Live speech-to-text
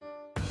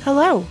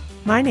Hello,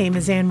 my name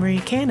is Anne-Marie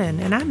Cannon,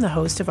 and I'm the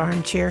host of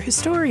Armchair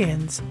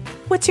Historians.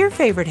 What's your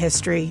favorite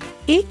history?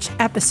 Each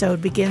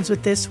episode begins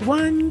with this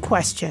one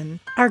question.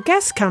 Our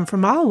guests come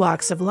from all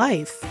walks of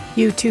life.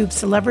 YouTube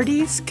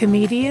celebrities,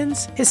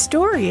 comedians,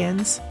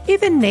 historians,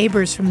 even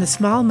neighbors from the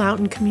small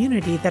mountain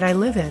community that I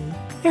live in.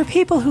 They're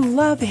people who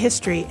love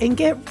history and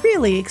get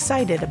really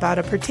excited about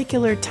a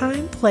particular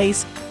time,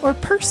 place, or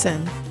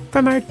person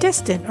from our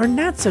distant or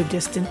not so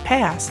distant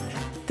past.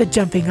 The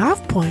jumping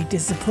off point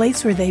is the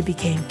place where they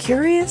became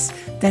curious,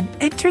 then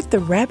entered the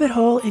rabbit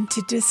hole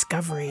into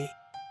discovery.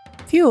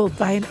 Fueled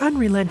by an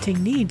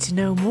unrelenting need to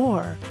know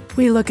more,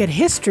 we look at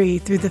history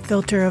through the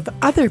filter of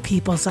other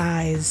people's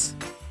eyes.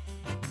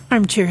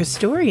 Armchair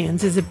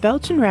Historians is a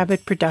Belgian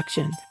Rabbit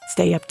production.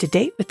 Stay up to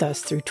date with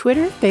us through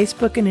Twitter,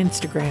 Facebook, and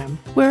Instagram.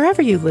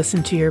 Wherever you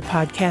listen to your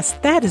podcast,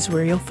 that is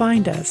where you'll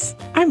find us.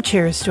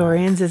 Armchair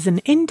Historians is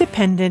an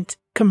independent,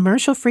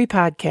 commercial-free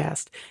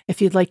podcast.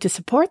 If you'd like to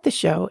support the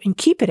show and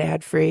keep it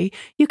ad-free,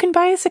 you can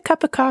buy us a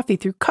cup of coffee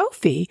through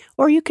Ko-fi,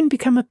 or you can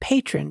become a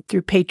patron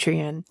through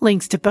Patreon.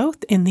 Links to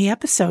both in the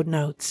episode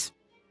notes.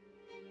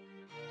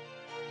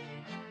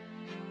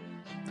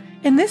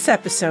 In this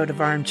episode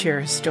of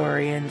Armchair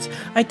Historians,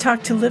 I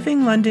talked to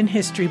living London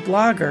history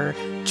blogger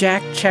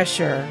Jack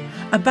Cheshire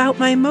about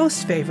my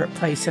most favorite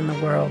place in the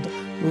world,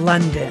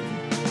 London.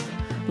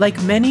 Like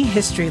many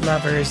history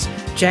lovers,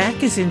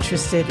 Jack is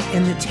interested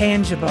in the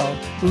tangible,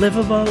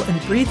 livable,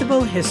 and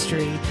breathable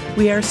history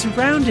we are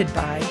surrounded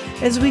by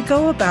as we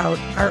go about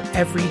our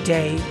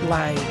everyday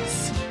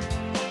lives.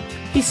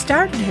 He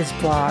started his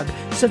blog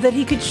so that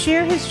he could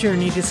share his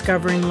journey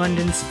discovering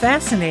London's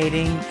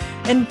fascinating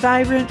and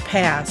vibrant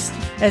past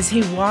as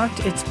he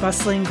walked its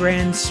bustling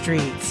grand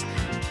streets,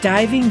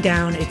 diving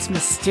down its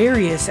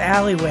mysterious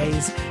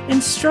alleyways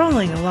and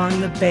strolling along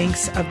the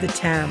banks of the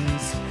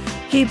Thames.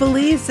 He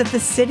believes that the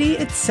city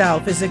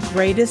itself is the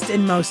greatest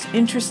and most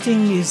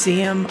interesting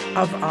museum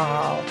of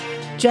all.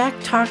 Jack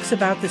talks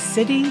about the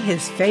city,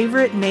 his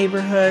favorite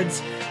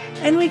neighborhoods,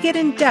 and we get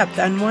in depth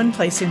on one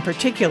place in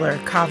particular,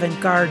 Covent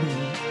Garden.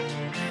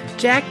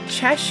 Jack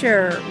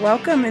Cheshire,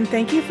 welcome and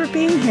thank you for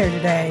being here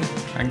today.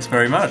 Thanks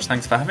very much.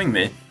 Thanks for having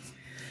me.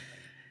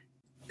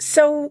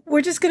 So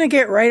we're just going to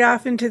get right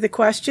off into the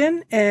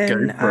question,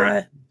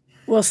 and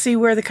we'll see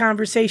where the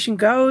conversation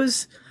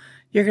goes.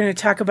 You're going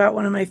to talk about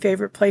one of my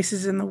favorite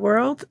places in the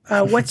world.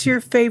 What's your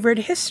favorite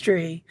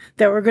history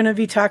that we're going to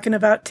be talking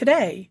about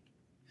today?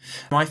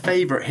 My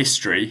favourite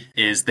history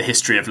is the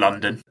history of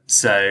London.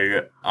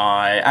 So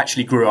I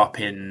actually grew up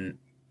in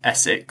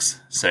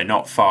Essex, so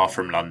not far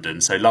from London.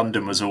 So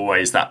London was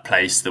always that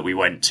place that we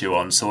went to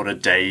on sort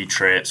of day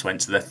trips,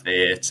 went to the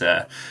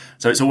theatre.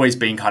 So it's always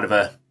been kind of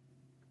a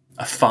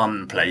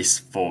fun place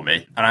for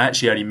me. And I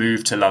actually only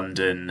moved to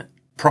London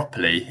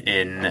properly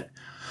in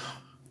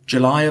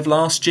July of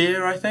last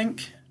year, I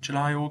think.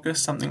 July,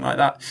 August, something like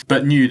that.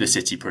 But knew the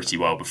city pretty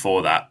well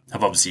before that.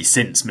 I've obviously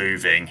since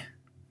moving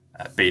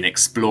been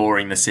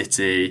exploring the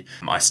city.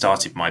 I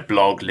started my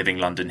blog, Living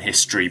London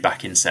History,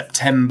 back in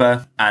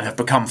September and have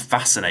become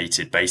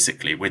fascinated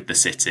basically with the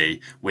city,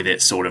 with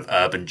its sort of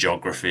urban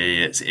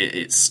geography,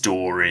 its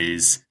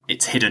stories,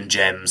 its hidden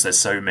gems. There's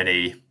so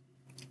many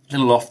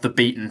little off the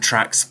beaten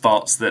track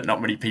spots that not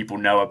many people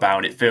know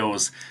about.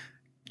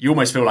 You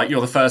almost feel like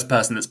you're the first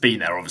person that's been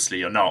there. Obviously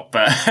you're not,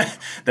 but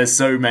there's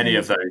so many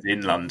of those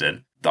in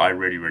London that I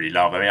really, really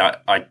love. I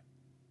mean,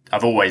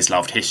 I've always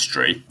loved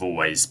history. I've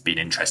always been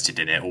interested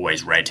in it,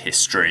 always read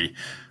history.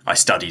 I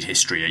studied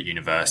history at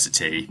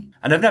university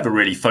and I've never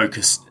really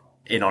focused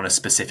in on a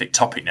specific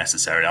topic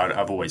necessarily.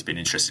 I've always been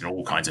interested in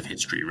all kinds of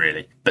history,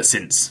 really. But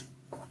since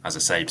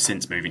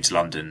moving to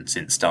London,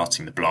 since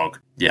starting the blog,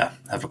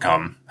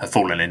 have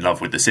fallen in love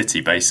with the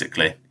city,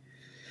 basically.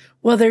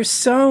 Well, there's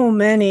so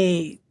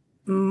many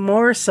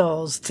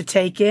morsels to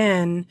take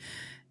in.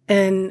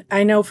 And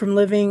I know from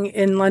living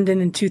in London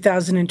in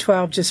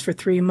 2012, just for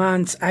 3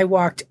 months, I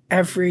walked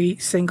every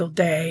single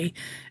day.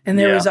 And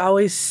there was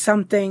always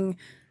something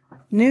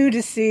new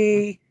to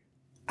see.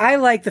 I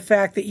like the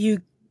fact that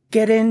you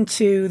get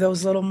into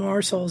those little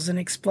morsels and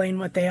explain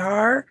what they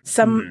are.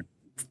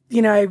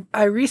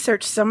 I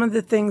researched some of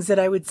the things that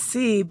I would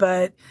see,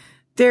 but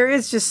there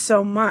is just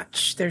so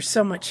much. There's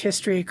so much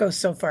history. It goes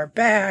so far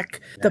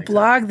back. The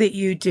blog that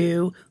you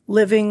do,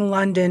 Living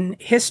London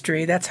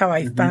History, that's how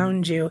I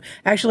found you.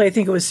 Actually, I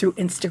think it was through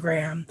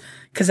Instagram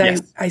because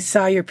I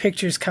saw your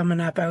pictures coming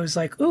up. I was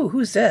like, ooh,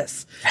 who's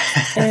this?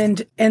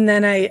 and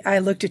then I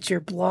looked at your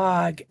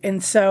blog.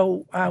 And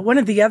so one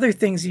of the other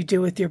things you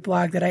do with your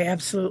blog that I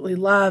absolutely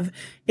love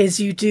is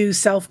you do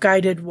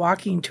self-guided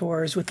walking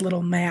tours with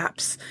little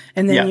maps.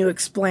 And then you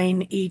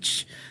explain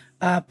each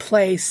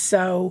place.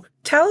 So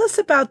tell us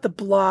about the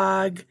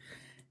blog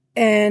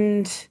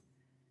and,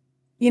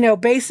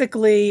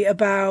 basically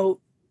about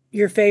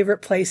your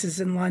favorite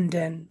places in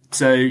London.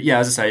 So,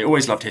 as I say,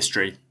 always loved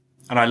history.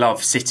 And I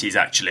love cities,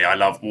 actually. I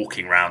love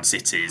walking around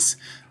cities.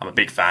 I'm a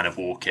big fan of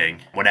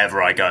walking.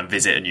 Whenever I go and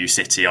visit a new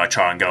city, I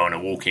try and go on a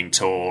walking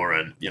tour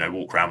and,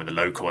 walk around with the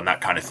local and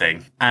that kind of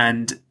thing.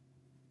 And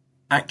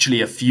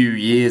Actually, a few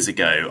years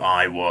ago,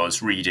 I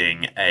was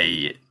reading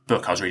a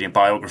book. I was reading a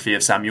biography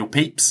of Samuel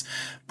Pepys,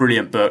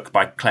 brilliant book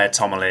by Claire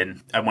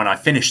Tomalin. And when I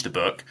finished the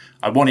book,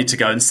 I wanted to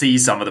go and see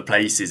some of the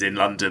places in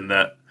London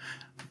that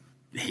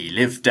he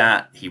lived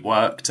at, he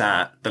worked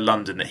at, the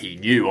London that he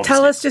knew. Obviously,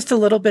 tell us just a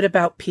little bit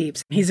about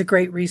Pepys. He's a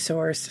great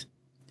resource.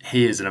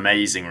 He is an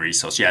amazing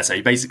resource. Yeah, so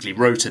he basically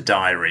wrote a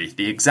diary.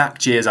 The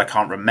exact years I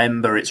can't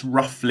remember. It's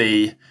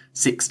roughly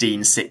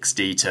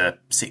 1660 to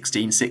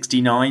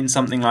 1669,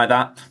 something like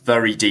that.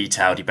 Very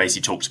detailed. He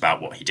basically talks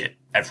about what he did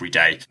every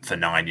day for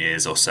 9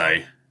 years or so.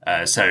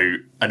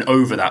 And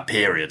over that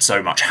period,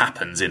 so much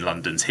happens in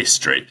London's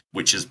history,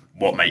 which is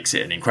what makes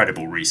it an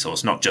incredible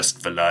resource, not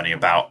just for learning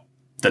about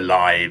the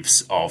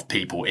lives of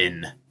people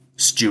in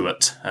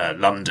Stuart,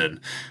 London,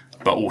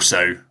 but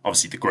also,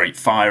 obviously, the Great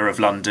Fire of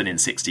London in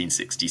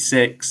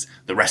 1666,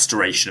 the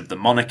restoration of the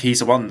monarchy.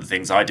 So one of the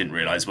things I didn't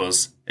realise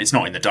was, it's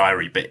not in the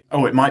diary, but,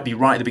 it might be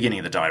right at the beginning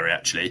of the diary,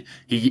 actually.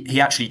 He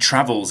actually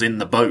travels in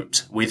the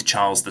boat with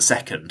Charles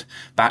II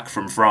back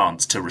from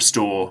France to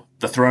restore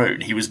the throne.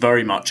 He was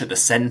very much at the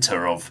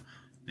centre of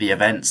the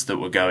events that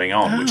were going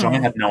on, which I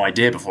had no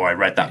idea before I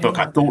read that book.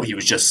 I thought he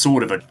was just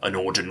sort of an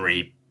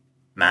ordinary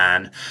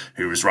man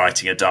who was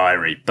writing a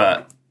diary,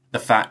 but the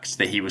fact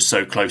that he was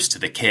so close to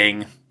the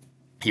king,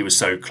 he was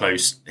so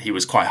close, he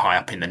was quite high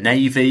up in the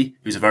Navy. He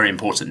was a very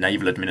important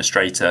naval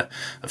administrator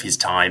of his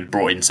time,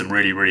 brought in some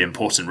really, really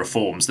important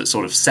reforms that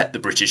sort of set the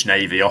British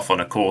Navy off on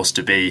a course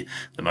to be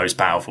the most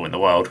powerful in the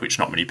world, which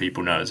not many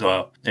people know as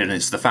well. And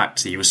it's the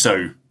fact that he was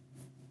so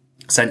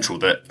central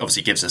that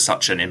obviously gives us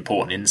such an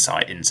important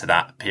insight into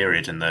that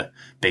period and the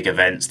big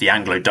events, the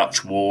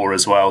Anglo-Dutch War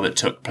as well that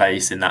took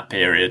place in that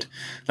period.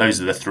 Those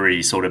are the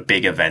three sort of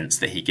big events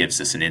that he gives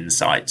us an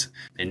insight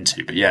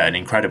into. But yeah, an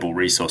incredible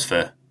resource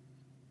for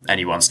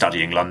anyone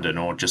studying London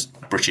or just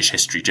British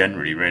history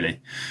generally,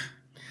 really.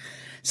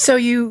 So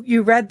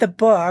you read the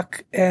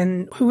book,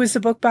 and who was the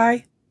book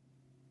by?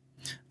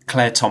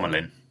 Claire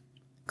Tomalin.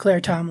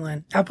 Claire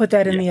Tomalin. I'll put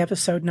that in the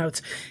episode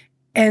notes.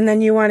 And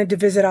then you wanted to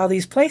visit all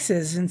these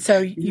places, and so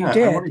you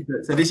did.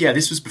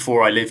 This was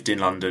before I lived in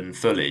London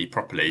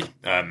properly.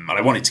 And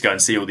I wanted to go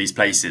and see all these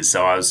places.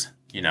 So I was,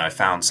 I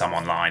found some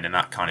online and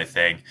that kind of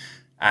thing.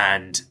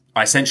 And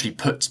I essentially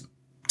put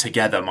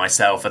together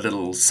myself a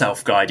little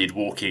self-guided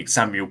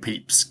Samuel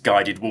Pepys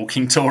guided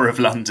walking tour of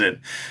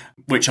London,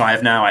 which I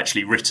have now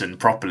actually written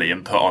properly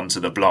and put onto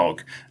the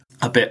blog,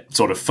 a bit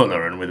sort of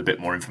fuller and with a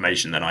bit more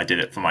information than I did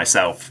it for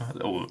myself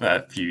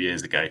a few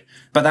years ago.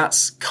 But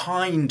that's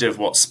kind of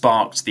what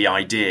sparked the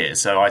idea.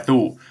 So I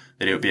thought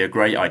that it would be a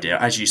great idea.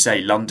 As you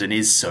say, London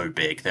is so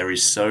big. There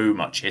is so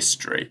much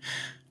history.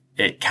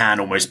 It can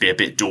almost be a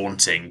bit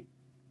daunting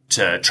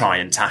to try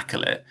and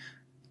tackle it.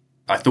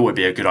 I thought it'd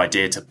be a good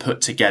idea to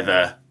put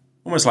together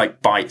almost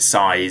like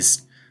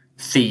bite-sized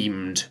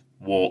themed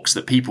walks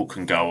that people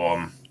can go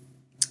on,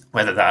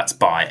 whether that's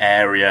by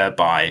area,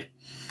 by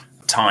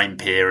time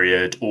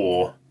period,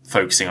 or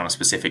focusing on a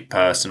specific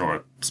person or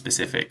a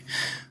specific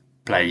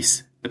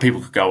place that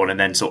people could go on and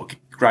then sort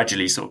of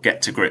gradually sort of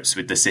get to grips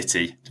with the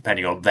city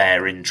depending on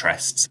their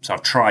interests. So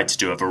I've tried to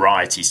do a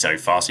variety so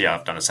far. So yeah,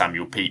 I've done a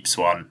Samuel Pepys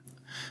one.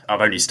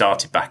 I've only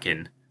started back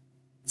in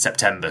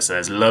September, so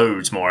there's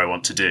loads more I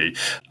want to do.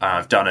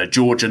 I've done a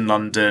Georgian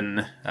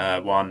London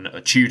one,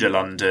 a Tudor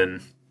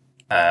London.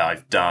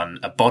 I've done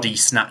a Body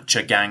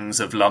Snatcher Gangs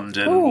of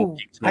London. Ooh,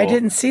 I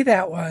didn't see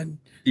that one.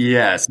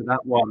 Yeah, so that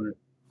one,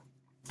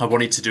 I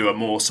wanted to do a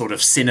more sort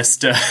of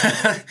sinister,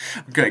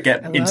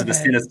 get into the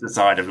sinister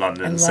side of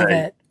London. I love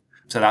it.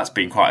 So that's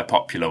been quite a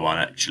popular one,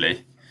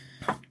 actually.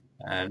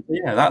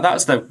 Yeah,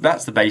 that's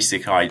the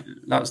basic.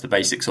 That was the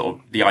basic sort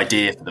of the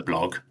idea for the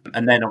blog,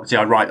 and then obviously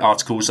I write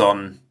articles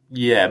on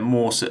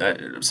more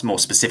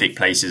specific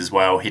places as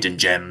well, hidden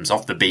gems,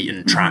 off the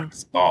beaten track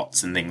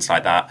spots, and things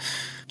like that.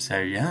 So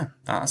yeah,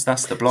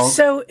 that's the blog.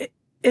 So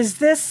is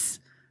this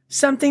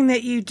something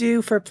that you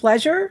do for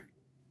pleasure?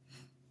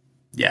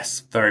 Yes,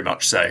 very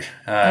much so.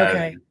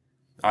 Okay.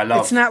 I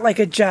love. It's not like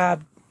a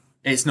job.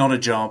 It's not a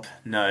job.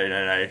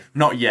 No.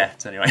 Not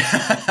yet, anyway.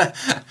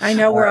 I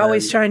know we're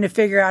always trying to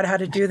figure out how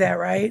to do that,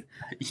 right?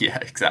 Yeah,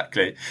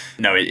 exactly.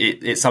 No,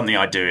 it's something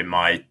I do in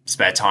my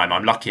spare time.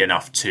 I'm lucky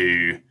enough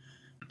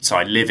so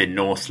I live in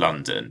North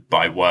London, but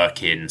I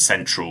work in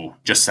central,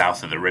 just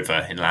south of the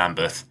river in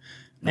Lambeth,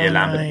 near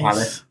Lambeth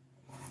Palace.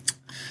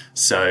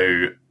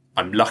 So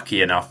I'm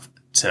lucky enough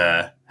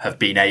to have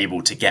been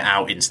able to get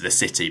out into the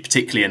city,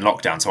 particularly in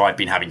lockdown. So I've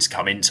been having to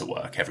come into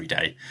work every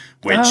day,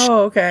 which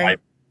I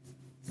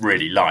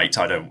really liked.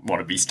 I don't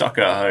want to be stuck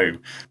at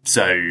home.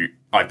 So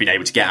I've been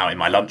able to get out in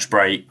my lunch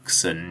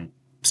breaks and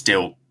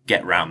still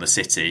get around the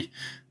city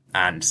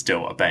and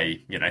still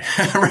obey,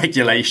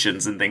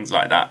 regulations and things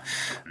like that.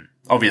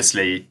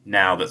 Obviously,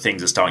 now that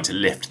things are starting to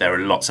lift, there are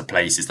lots of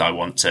places that I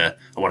want to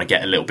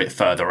get a little bit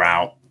further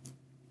out,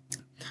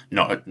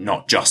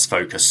 not just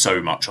focus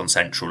so much on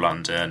central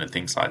London and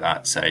things like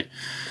that. So,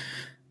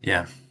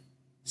 yeah.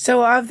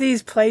 So, of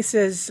these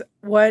places,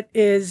 what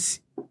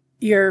is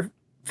your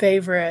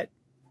favorite?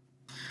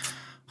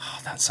 Oh,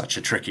 that's such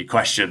a tricky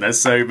question.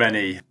 There's so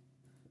many.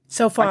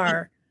 So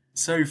far.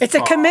 So It's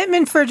a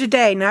commitment for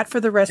today, not for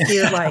the rest of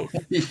your life.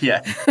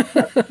 Yeah.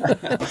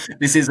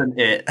 This isn't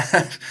it.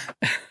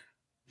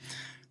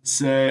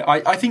 So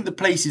I think the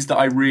places that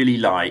I really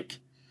like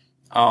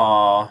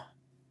are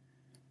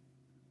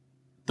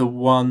the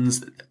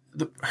ones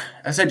that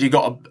essentially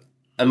got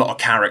a lot of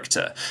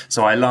character.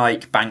 So I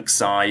like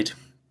Bankside,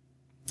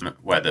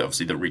 where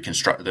obviously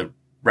the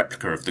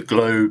replica of the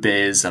globe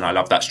is, and I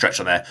love that stretch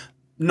on there.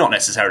 Not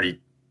necessarily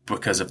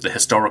because of the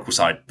historical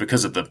side,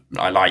 because of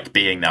I like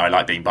being there. I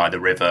like being by the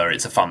river.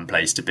 It's a fun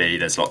place to be.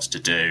 There's lots to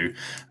do,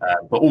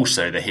 but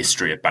also the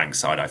history of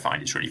Bankside I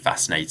find is really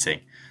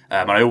fascinating.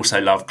 And I also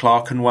love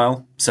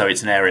Clerkenwell. So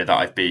it's an area that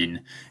I've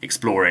been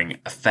exploring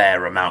a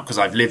fair amount because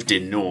I've lived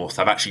in North.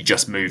 I've actually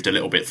just moved a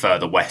little bit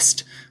further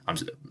west. I'm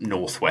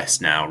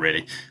northwest now,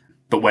 really.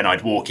 But when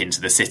I'd walk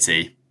into the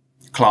city,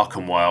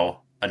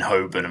 Clerkenwell and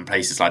Holborn and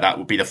places like that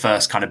would be the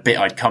first kind of bit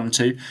I'd come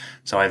to.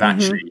 So I've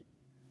actually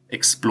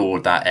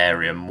explored that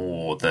area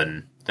more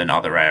than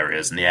other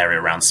areas. And the area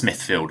around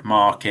Smithfield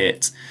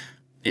Market,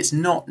 it's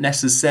not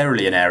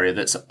necessarily an area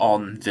that's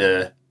on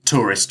the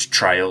tourist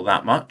trail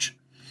that much.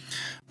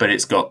 But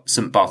it's got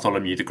St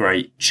Bartholomew the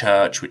Great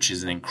Church, which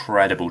is an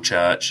incredible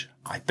church.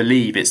 I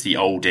believe it's the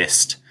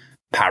oldest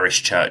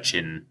parish church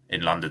in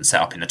London,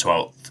 set up in the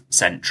 12th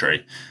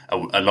century,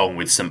 along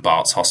with St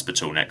Bart's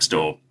Hospital next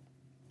door.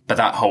 But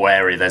that whole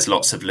area, there's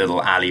lots of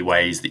little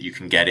alleyways that you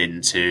can get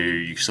into.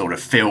 You sort of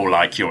feel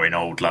like you're in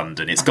old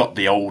London. It's got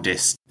the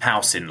oldest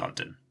house in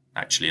London,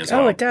 actually, as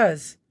well. Oh, it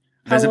does.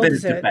 There's a bit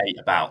of debate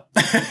about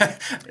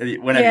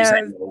whenever you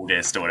say the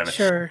oldest or whatever.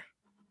 Sure.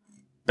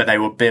 But they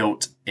were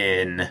built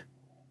in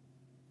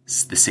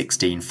the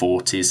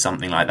 1640s,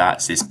 something like that.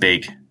 It's this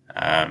big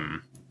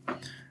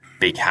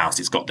house.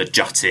 It's got the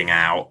jutting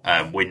out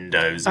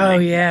windows.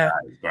 And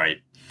it's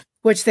great.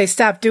 Which they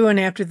stopped doing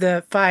after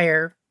the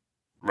fire.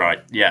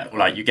 Right, yeah.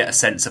 Like you get a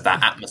sense of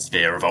that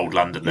atmosphere of old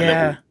London, the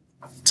little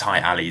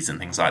tight alleys and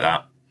things like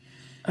that.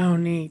 Oh,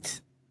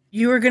 neat.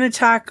 You were going to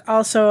talk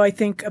also, I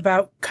think,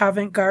 about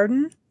Covent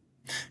Garden?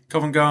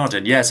 Covent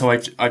Garden, yeah. So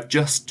I've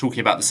just talking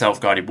about the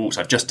self-guided walks.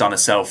 I've just done a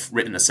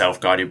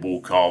self-guided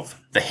walk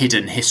of the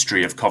hidden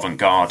history of Covent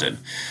Garden.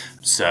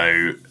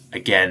 So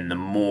again, the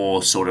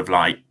more sort of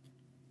like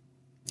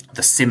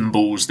the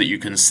symbols that you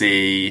can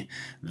see,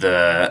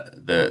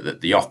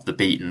 the off the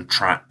beaten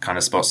track kind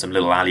of spots, some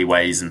little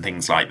alleyways and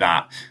things like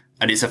that.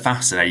 And it's a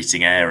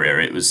fascinating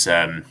area. It was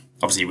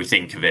obviously we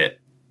think of it.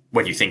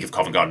 When you think of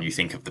Covent Garden, you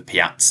think of the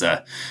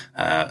piazza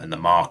and the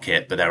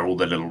market, but there are all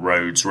the little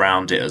roads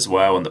around it as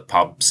well, and the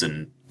pubs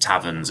and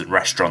taverns and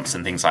restaurants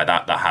and things like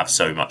that that have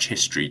so much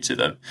history to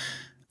them.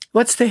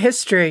 What's the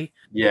history?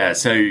 Yeah,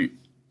 so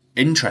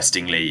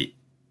interestingly,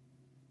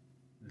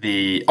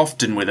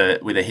 often with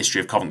a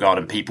history of Covent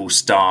Garden, people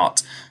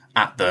start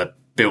at the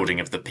building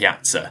of the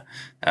piazza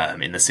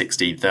in the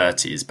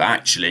 1630s, but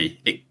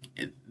actually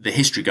the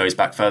history goes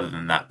back further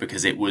than that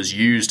because it was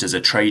used as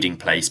a trading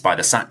place by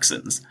the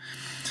Saxons.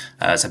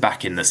 So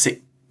back in the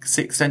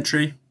 6th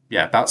century,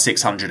 about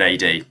 600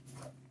 AD,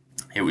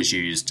 it was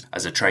used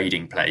as a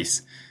trading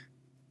place.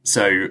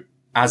 So,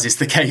 as is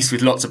the case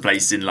with lots of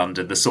places in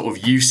London, the sort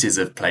of uses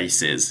of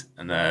places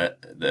and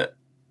the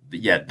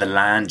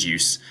land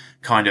use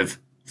kind of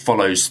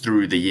follows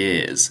through the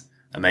years.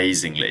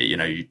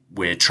 Amazingly,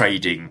 we're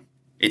trading.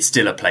 It's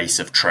still a place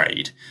of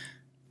trade,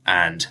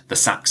 and the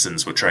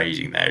Saxons were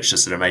trading there. It's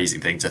just an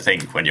amazing thing to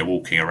think when you're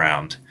walking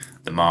around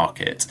the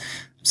market.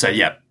 So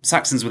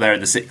Saxons were there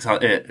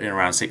in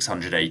around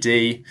 600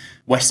 AD.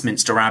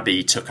 Westminster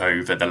Abbey took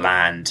over the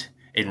land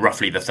in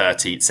roughly the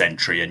 13th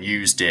century and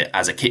used it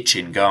as a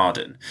kitchen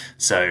garden.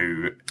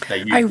 So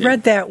I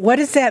read that. What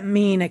does that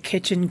mean, a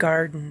kitchen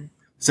garden?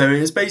 So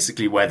it's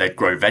basically where they'd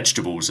grow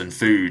vegetables and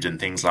food and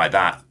things like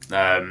that.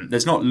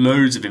 There's not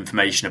loads of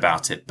information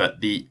about it,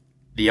 but the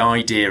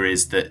idea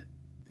is that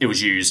it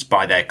was used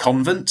by their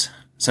convent.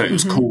 So it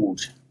was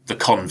called the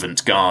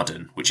Convent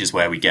Garden, which is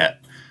where we get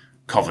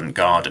Covent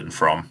Garden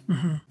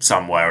from.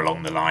 Somewhere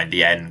along the line,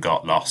 the N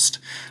got lost.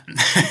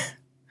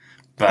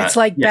 But it's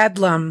like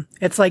Bedlam.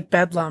 It's like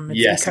Bedlam.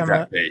 It's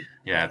exactly.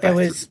 It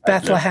was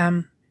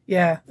Bethlehem.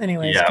 Yeah.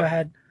 Anyways, go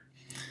ahead.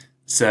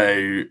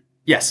 So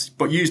yes,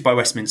 but used by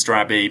Westminster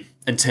Abbey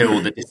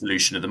until the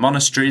dissolution of the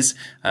monasteries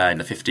in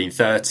the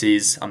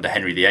 1530s under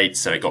Henry VIII.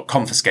 So it got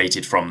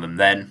confiscated from them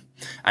then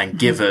and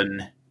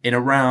given in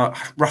around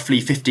roughly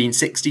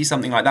 1560,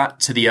 something like that,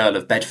 to the Earl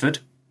of Bedford.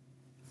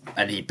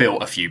 And he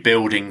built a few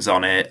buildings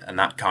on it and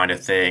that kind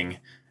of thing.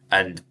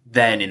 And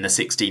then in the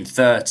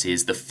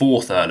 1630s, the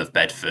fourth Earl of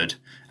Bedford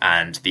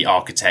and the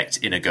architect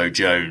Inigo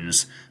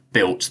Jones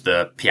built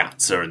the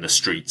piazza and the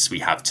streets we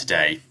have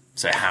today.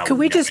 So could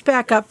we just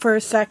back up for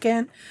a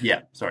second?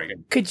 Yeah, sorry.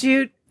 Could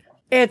you?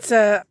 It's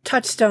a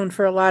touchstone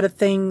for a lot of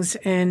things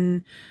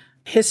in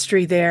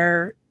history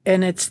there,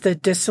 and it's the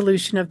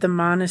dissolution of the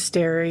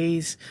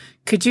monasteries.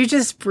 Could you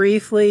just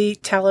briefly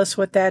tell us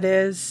what that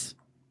is?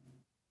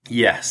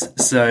 Yes.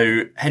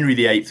 So Henry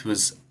VIII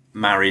was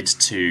married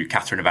to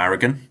Catherine of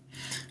Aragon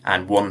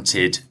and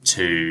wanted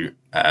to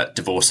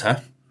divorce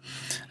her.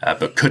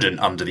 but couldn't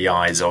under the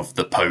eyes of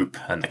the Pope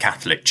and the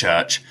Catholic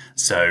Church,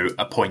 so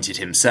appointed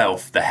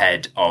himself the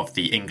head of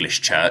the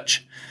English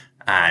Church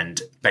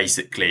and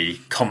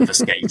basically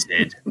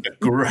confiscated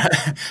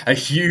a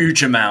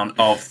huge amount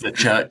of the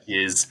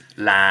church's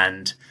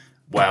land,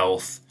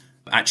 wealth,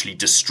 actually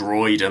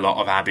destroyed a lot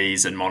of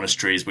abbeys and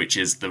monasteries, which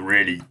is the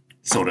really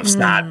sort of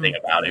sad thing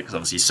about it, because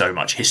obviously so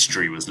much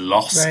history was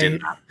lost in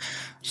that.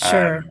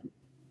 Sure.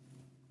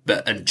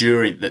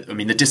 During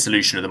the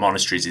dissolution of the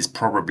monasteries is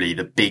probably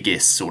the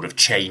biggest sort of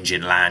change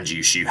in land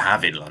use you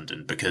have in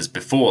London, because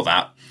before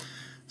that,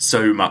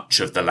 so much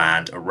of the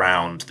land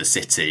around the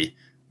city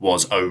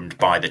was owned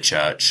by the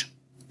church,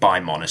 by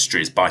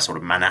monasteries, by sort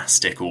of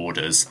monastic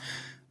orders.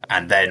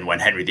 And then when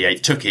Henry VIII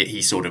took it,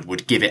 he sort of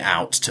would give it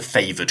out to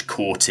favoured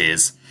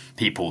courtiers,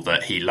 people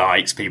that he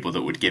liked, people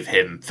that would give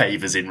him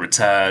favours in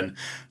return.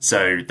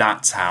 So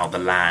that's how the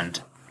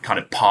land kind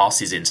of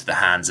passes into the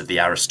hands of the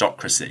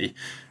aristocracy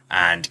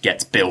and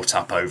gets built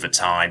up over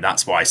time.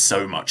 That's why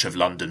so much of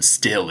London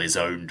still is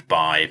owned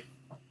by,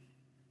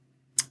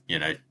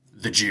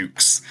 the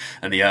dukes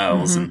and the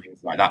earls and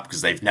things like that, because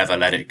they've never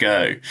let it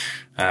go.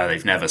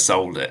 They've never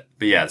sold it.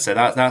 But yeah, so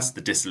that's the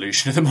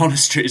dissolution of the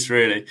monasteries,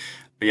 really.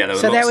 But yeah,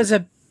 that was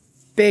a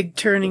big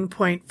turning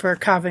point for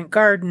Covent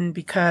Garden,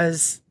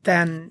 because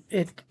then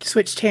it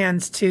switched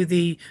hands to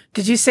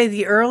did you say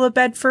the Earl of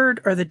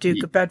Bedford or the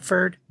Duke of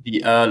Bedford?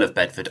 The Earl of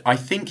Bedford. I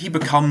think the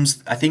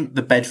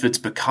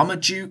Bedfords become a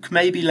duke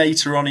maybe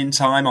later on in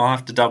time. I'll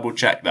have to double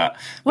check that.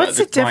 What's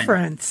the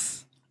difference?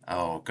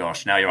 Oh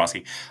gosh, now you're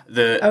asking.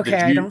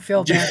 I don't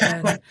feel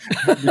bad then.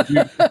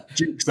 The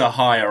dukes are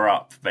higher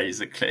up,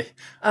 basically.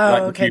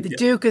 Oh, okay. The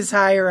Duke is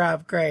higher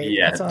up. Great.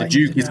 Yeah, the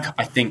Duke is,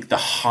 I think, the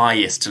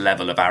highest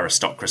level of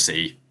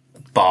aristocracy,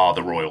 bar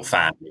the royal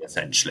family,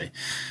 essentially.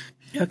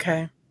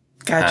 Okay,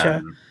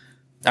 gotcha.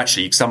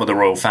 Actually, some of the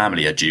royal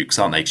family are dukes,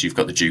 aren't they? Because you've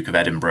got the Duke of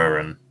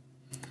Edinburgh and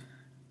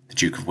the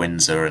Duke of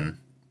Windsor, and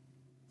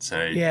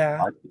so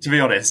yeah. To be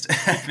honest,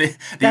 the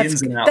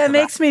ins and outs that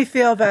makes me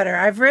feel better.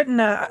 I've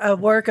written a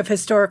work of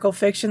historical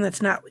fiction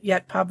that's not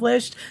yet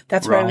published.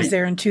 That's why I was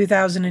there in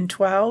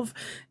 2012.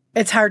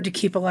 It's hard to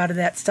keep a lot of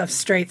that stuff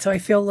straight, so I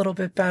feel a little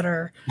bit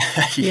better.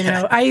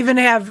 Yeah. I even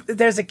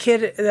there's a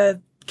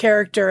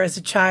character as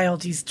a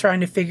child. He's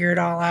trying to figure it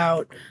all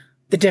out,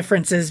 the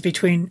differences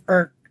between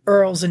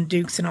earls and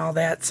dukes and all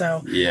that.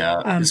 So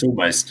yeah, it's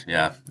almost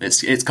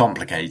it's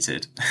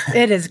complicated.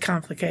 It is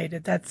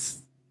complicated.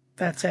 That's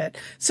it.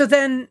 So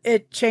then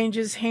it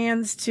changes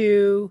hands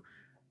to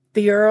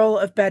the Earl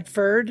of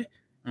Bedford.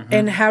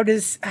 And how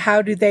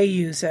do they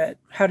use it?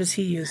 How does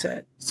he use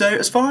it? So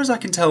as far as I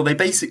can tell, they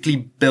basically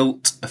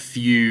built a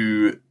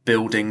few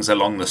buildings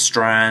along the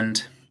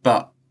Strand,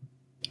 but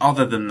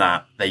other than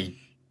that, they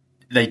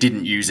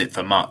didn't use it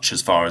for much,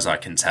 as far as I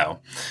can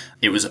tell.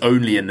 It was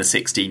only in the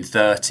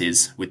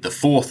 1630s with the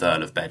fourth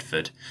Earl of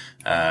Bedford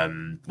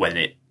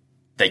when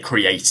they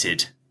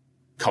created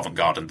Covent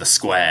Garden, the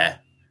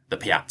square, the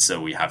piazza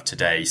we have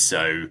today.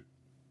 So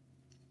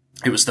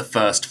it was the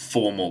first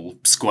formal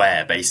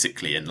square,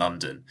 basically, in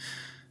London.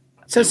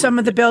 So some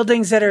of the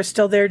buildings that are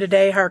still there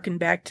today harken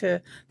back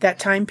to that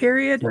time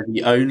period? So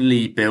the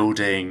only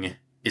building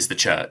is the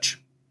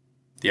church.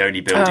 The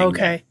only building. Oh,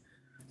 okay.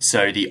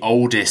 So the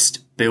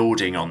oldest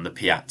building on the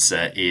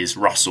piazza is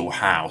Russell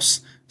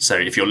House. So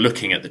if you're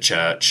looking at the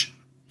church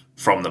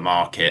from the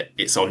market,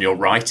 it's on your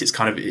right. It's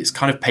kind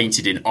of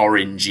painted in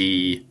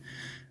orangey,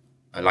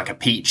 like a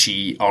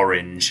peachy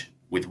orange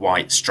with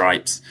white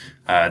stripes.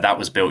 That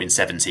was built in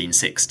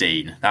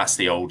 1716. That's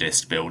the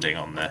oldest building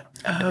on the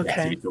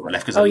okay.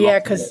 left.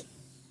 Because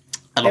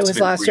it was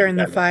lost during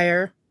the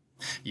fire.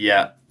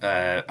 Yeah.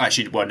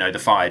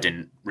 The fire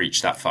didn't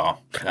reach that far.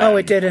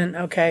 It didn't.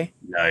 Okay.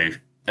 No.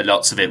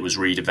 Lots of it was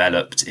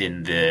redeveloped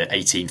in the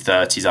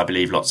 1830s, I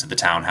believe. Lots of the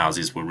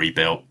townhouses were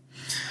rebuilt.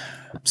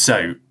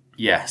 So,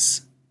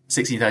 yes,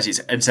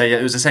 1630s. And so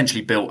it was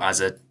essentially built as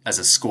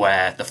a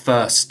square, the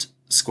first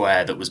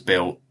square that was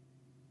built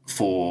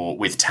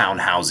with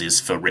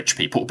townhouses for rich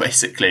people,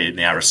 basically, in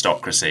the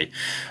aristocracy,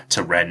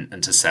 to rent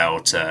and to sell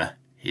to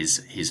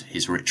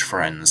his rich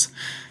friends.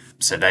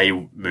 So they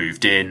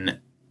moved in,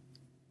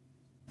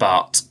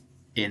 but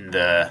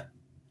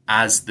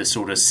as the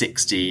sort of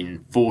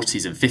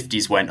 1640s and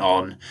 50s went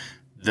on,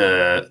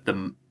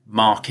 the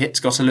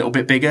market got a little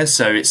bit bigger.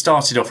 So it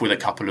started off with a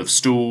couple of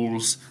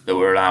stalls that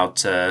were allowed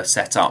to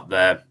set up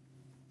there.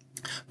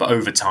 But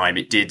over time,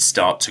 it did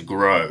start to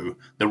grow.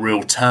 The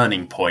real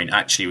turning point,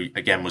 actually,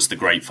 again, was the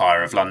Great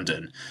Fire of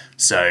London.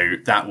 So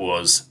that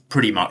was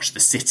pretty much the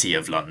city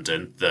of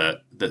London,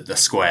 the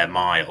square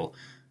mile.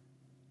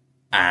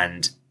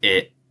 And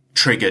it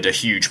triggered a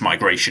huge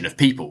migration of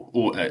people.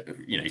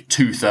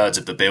 2/3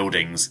 of the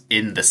buildings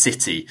in the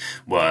city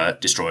were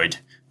destroyed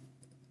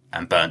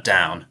and burnt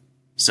down.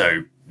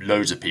 So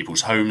loads of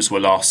people's homes were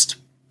lost,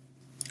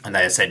 and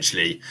they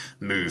essentially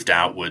moved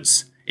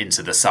outwards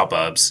into the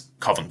suburbs,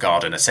 Covent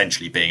Garden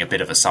essentially being a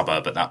bit of a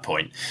suburb at that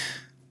point.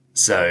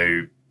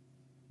 So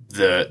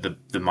the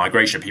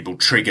migration of people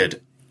triggered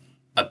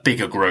a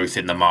bigger growth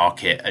in the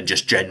market and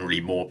just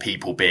generally more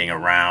people being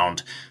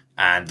around.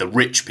 and the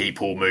rich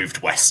people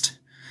moved west.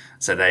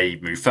 So they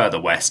moved further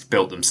west,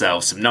 built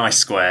themselves some nice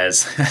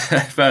squares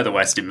further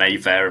west in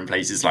Mayfair and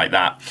places like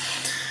that.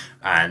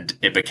 And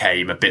it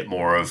became a bit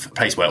more of a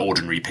place where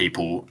ordinary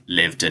people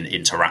lived and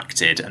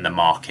interacted, and the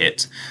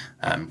market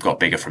got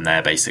bigger from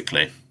there,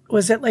 basically.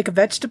 Was it like a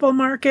vegetable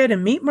market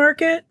and meat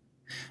market?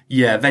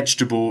 Yeah,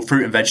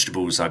 fruit and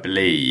vegetables, I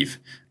believe.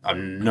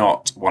 I'm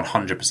not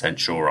 100%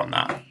 sure on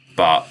that,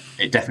 but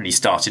it definitely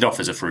started off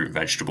as a fruit and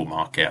vegetable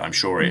market. I'm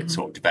sure it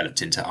sort of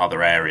developed into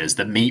other areas.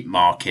 The meat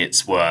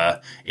markets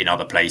were in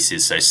other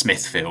places. So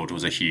Smithfield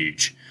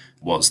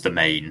was the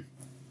main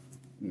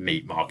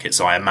meat market.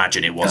 So I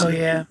imagine it wasn't. Oh,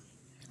 yeah.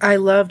 I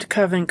loved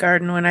Covent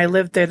Garden when I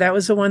lived there. That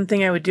was the one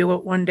thing I would do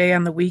one day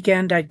on the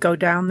weekend. I'd go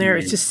down there.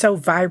 It's just so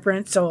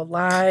vibrant, so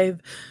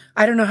alive.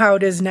 I don't know how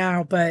it is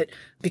now, but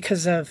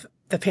because of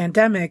the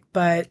pandemic,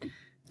 but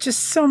just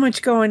so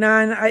much going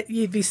on.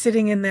 You'd be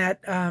sitting in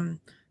that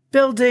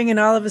building, and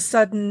all of a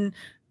sudden,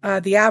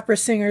 the opera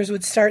singers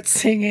would start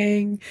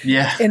singing.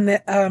 Yeah. In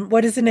the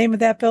what is the name of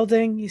that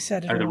building? You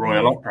said it. The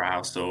Royal Opera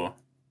House, or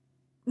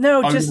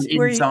just inside.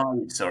 where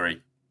you,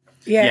 Sorry.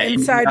 Yeah,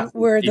 inside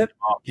where the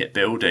market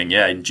building.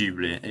 Yeah, in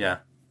Jubilee. Yeah.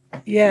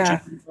 Yeah.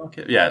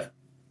 Yeah.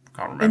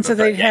 Can't remember. And so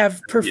they'd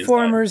have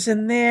performers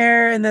in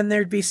there, and then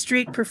there'd be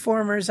street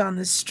performers on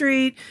the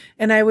street.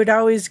 And I would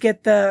always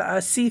get the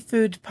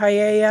seafood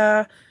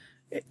paella.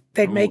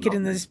 They'd make it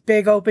in this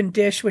big open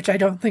dish, which I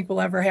don't think will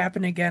ever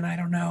happen again. I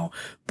don't know.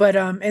 But,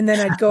 and then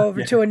I'd go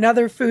over to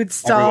another food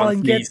stall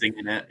and get.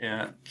 In it.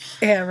 Yeah.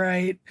 Yeah,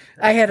 right.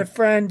 I had a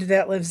friend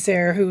that lives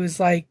there who was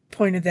like,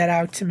 pointed that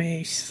out to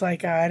me. She's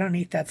like, oh, I don't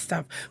eat that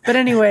stuff. But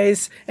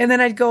anyways, and then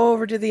I'd go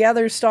over to the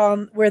other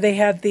stall where they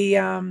had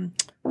the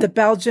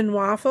Belgian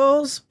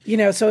waffles,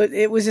 so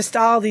it was just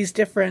all these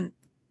different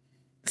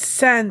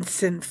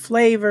scents and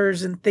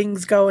flavors and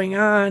things going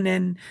on.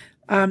 And,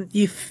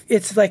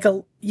 it's like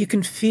you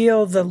can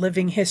feel the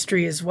living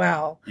history as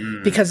well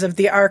because of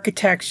the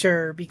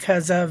architecture,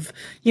 because of,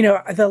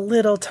 the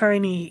little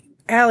tiny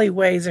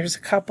alleyways. There's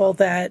a couple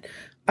that,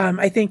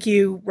 I think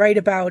you write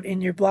about in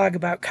your blog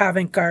about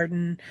Covent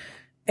Garden,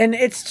 and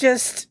it's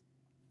just,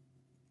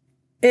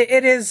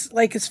 it is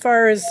like, as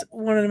far as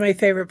one of my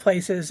favorite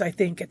places, I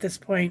think at this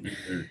point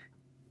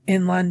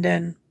in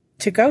London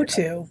to go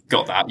to.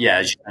 Got that.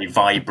 Yeah. A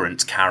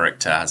vibrant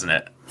character, hasn't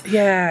it?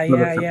 Yeah.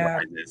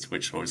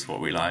 Which was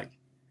what we like.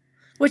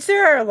 Which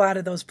there are a lot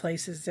of those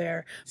places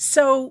there.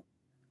 So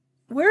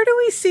where do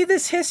we see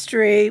this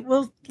history?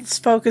 Well, let's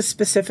focus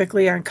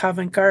specifically on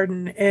Covent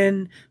Garden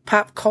in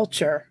pop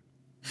culture.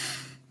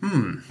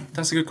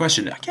 That's a good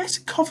question. I guess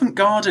Covent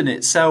Garden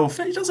itself,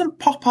 it doesn't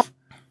pop up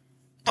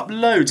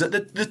loads.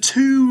 The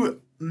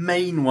two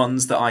main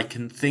ones that I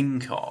can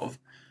think of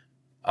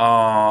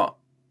are,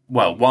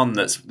 well, one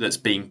that's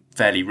been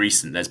fairly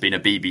recent. There's been a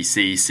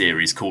BBC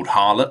series called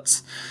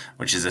Harlots,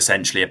 which is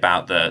essentially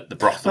about the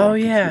brothel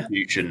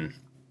prostitution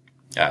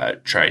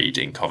trade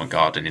in Covent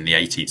Garden in the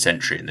 18th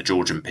century, in the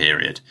Georgian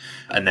period.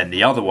 And then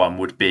the other one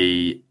would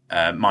be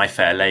My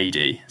Fair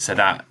Lady. So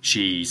that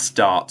she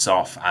starts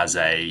off as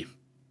a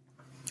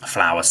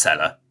flower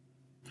seller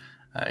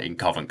in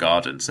Covent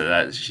Garden. So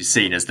that she's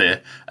seen as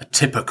a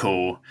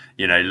typical,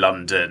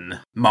 London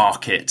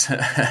market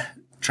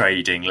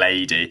trading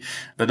lady.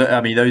 But I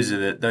mean, those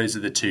are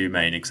the two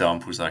main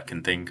examples I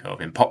can think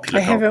of in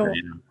popular culture.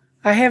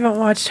 I haven't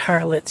watched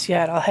Harlots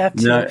yet. I'll have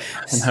to. No,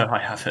 I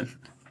haven't.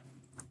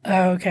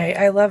 Oh, okay.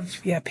 I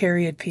love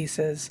period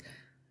pieces.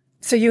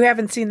 So you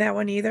haven't seen that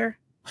one either?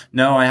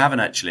 No, I haven't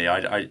actually.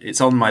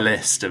 It's on my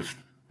list of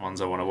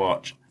ones I want to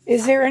watch.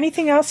 Is there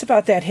anything else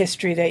about that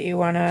history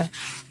that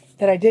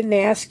that I didn't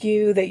ask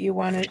you, that you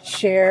want to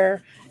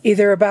share,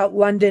 either about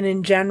London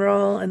in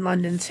general and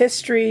London's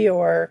history,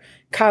 or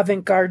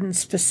Covent Garden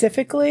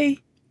specifically?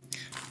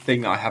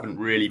 Thing that I haven't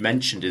really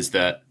mentioned is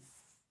that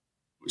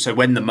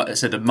when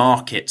the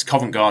market,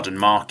 Covent Garden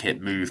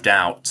market, moved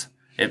out,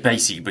 it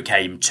basically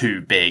became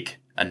too big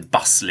and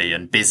bustly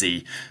and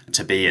busy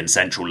to be in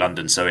central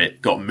London. So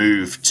it got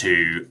moved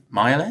to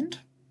Mile End.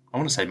 I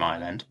want to say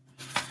Mile End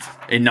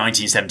in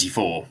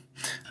 1974.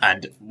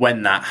 And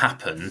when that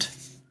happened,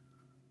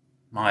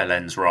 Mile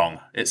End's wrong.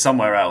 It's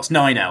somewhere else.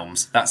 Nine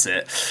Elms. That's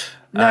it.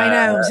 Nine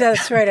Elms.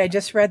 That's right. I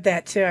just read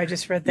that too. I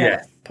just read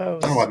that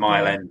post. Oh,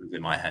 Mile End was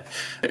in my head.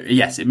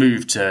 Yes, it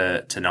moved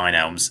to Nine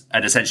Elms,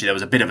 and essentially there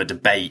was a bit of a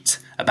debate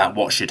about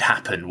what should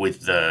happen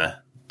with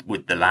the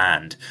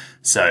land.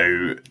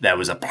 So there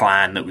was a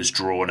plan that was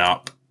drawn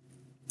up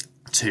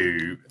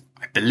to,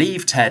 I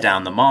believe, tear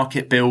down the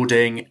market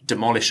building,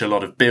 demolish a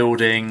lot of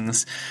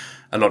buildings,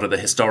 a lot of the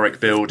historic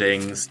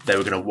buildings. They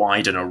were going to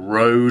widen a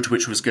road,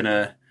 which was going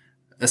to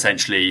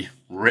essentially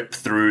rip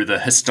through the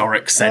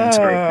historic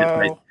centre of the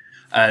place.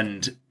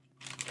 And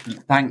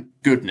thank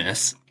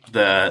goodness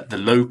the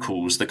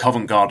locals, the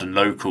Covent Garden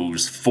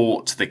locals,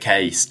 fought the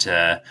case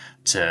to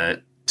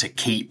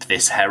keep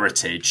this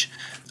heritage.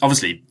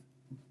 Obviously,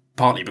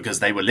 partly because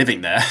they were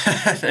living there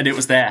and it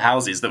was their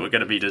houses that were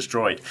going to be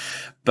destroyed.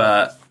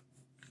 But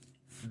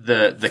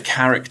the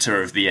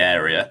character of the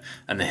area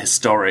and the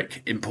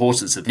historic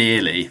importance of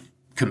nearly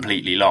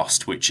completely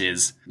lost, which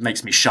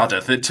makes me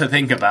shudder to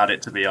think about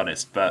it, to be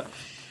honest. But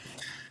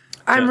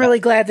I'm really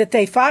glad that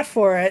they fought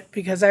for it,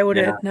 because I would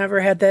have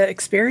never had the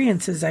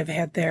experiences I've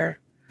had there.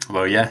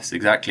 Well, yes,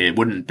 exactly. It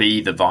wouldn't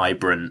be the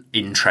vibrant,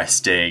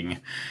 interesting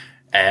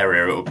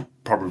area. It would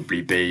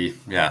probably be,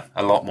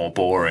 a lot more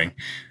boring.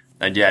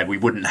 And we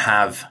wouldn't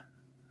have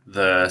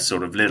the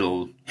sort of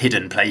little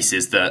hidden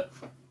places that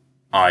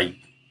I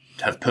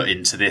have put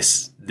into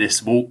this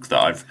walk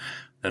that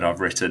I've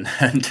written,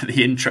 and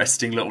the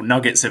interesting little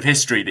nuggets of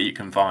history that you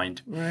can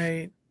find.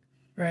 Right.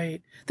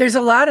 There's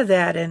a lot of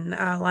that in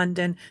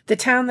London. The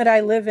town that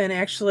I live in,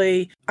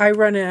 actually, I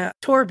run a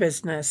tour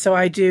business. So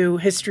I do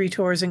history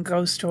tours and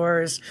ghost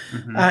tours.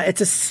 Mm-hmm.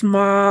 It's a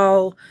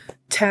small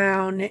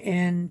town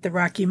in the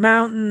Rocky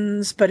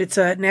Mountains, but it's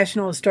a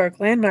National Historic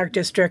Landmark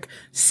District.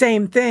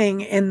 Same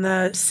thing. In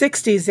the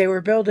 60s, they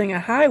were building a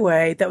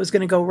highway that was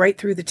going to go right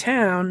through the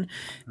town.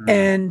 Mm.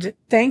 And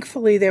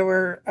thankfully, there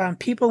were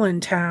people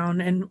in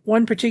town, and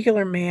one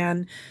particular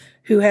man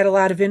who had a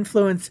lot of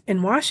influence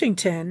in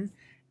Washington,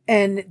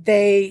 and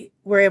they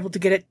were able to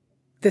get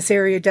this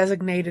area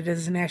designated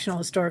as a National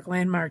Historic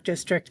Landmark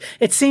District.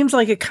 It seems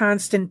like a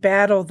constant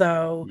battle,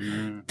 though,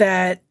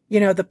 that,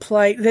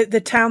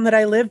 the town that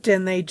I lived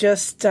in, they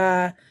just,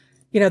 they're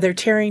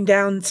tearing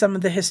down some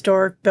of the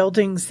historic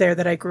buildings there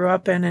that I grew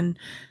up in, and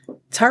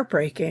it's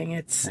heartbreaking.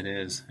 It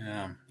is,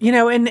 yeah.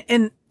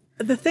 And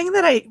the thing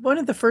one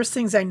of the first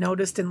things I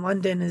noticed in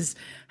London is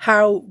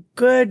how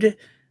good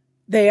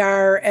they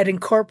are at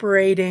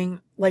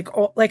incorporating,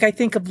 like I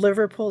think of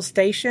Liverpool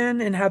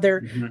Station, and how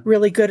they're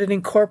really good at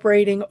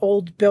incorporating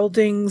old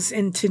buildings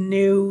into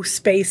new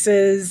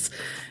spaces.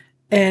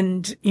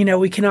 And,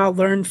 we can all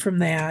learn from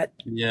that.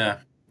 Yeah,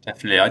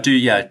 definitely. I do.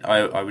 Yeah,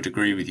 I would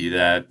agree with you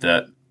there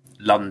that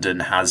London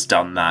has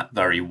done that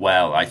very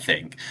well, I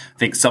think. I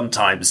think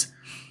sometimes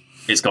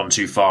it's gone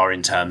too far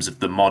in terms of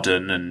the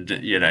modern and,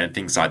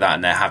 things like that.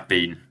 And there have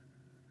been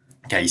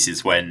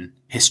cases when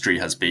history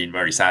has been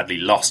very sadly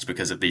lost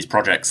because of these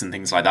projects and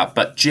things like that.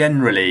 But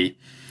generally,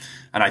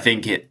 and I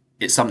think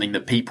it's something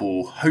that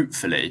people,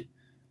 hopefully,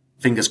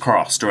 fingers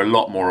crossed, are a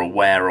lot more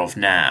aware of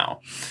now,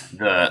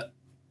 that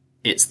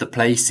it's the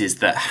places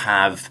that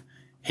have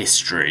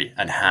history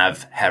and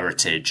have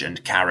heritage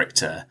and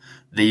character.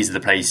 These are the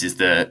places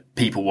that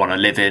people want to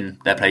live in.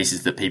 They're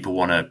places that people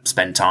want to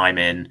spend time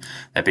in.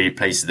 They're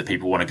places that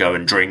people want to go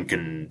and drink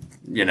and,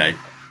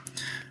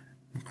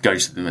 go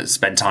to them and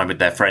spend time with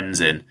their friends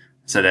in.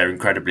 So they're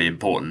incredibly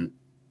important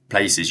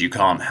places. You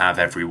can't have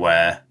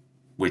everywhere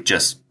with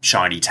just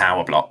shiny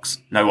tower blocks.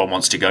 No one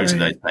wants to go to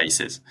those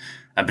places.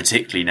 And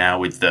particularly now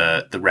with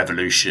the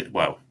revolution,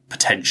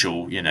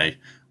 potential,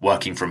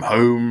 working from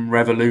home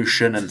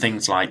revolution and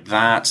things like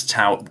that.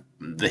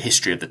 The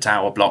history of the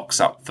tower blocks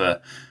or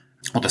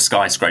the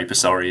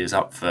skyscraper, is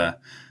up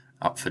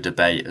for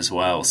debate as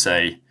well.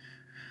 So,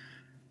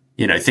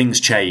 things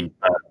change,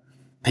 but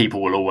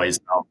people will always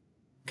love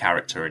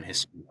character and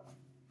history.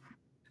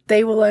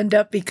 They will end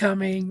up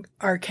becoming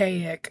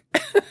archaic.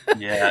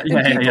 Yeah.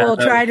 People will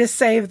try to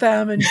save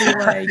them and be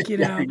like,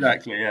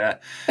 Exactly, yeah.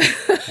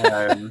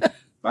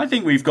 I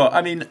think we've got,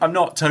 I'm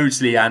not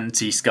totally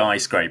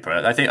anti-skyscraper.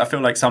 I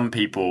feel like some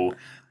people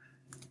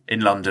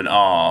in London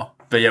are.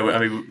 But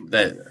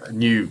the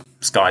new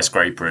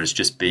skyscraper has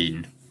just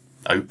been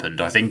opened.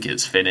 I think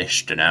it's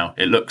finished now.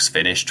 It looks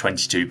finished,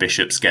 22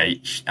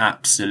 Bishopsgate,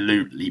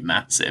 absolutely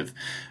massive.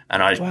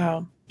 And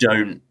I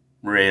don't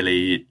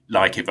really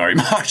like it very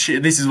much.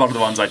 This is one of the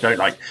ones I don't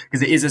like,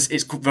 because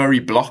it's very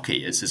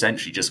blocky. It's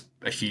essentially just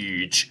a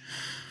huge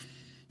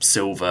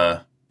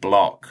silver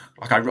block.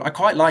 Like I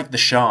quite like the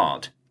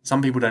Shard.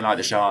 Some people don't like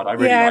the Shard.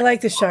 I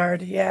like the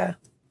Shard. Yeah.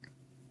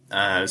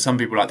 Some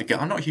people like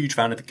I'm not a huge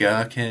fan of the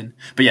Gherkin,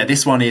 but yeah,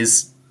 this one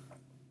is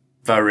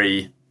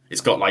very.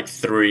 It's got like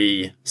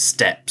 3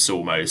 steps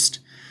almost,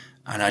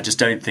 and I just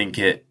don't think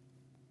it.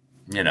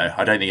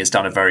 I don't think it's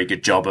done a very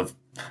good job of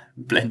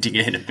blending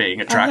in and being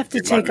attractive. I'll have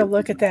to take a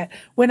look at that.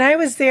 When I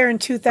was there in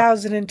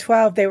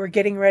 2012, they were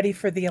getting ready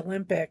for the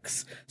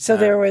Olympics, so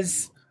there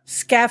was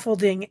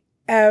scaffolding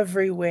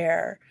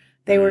everywhere.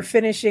 They were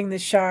finishing the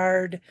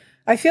Shard.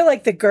 I feel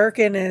like the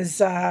Gherkin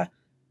is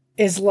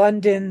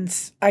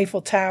London's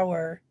Eiffel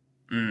Tower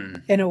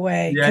in a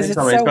way. Yeah, it's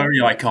very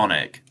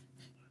iconic.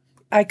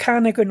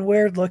 Iconic and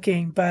weird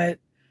looking, but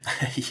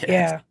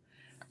yeah.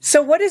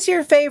 So what is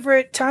your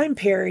favorite time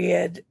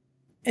period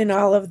in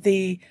all of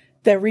the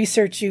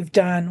research you've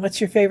done?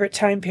 What's your favorite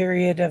time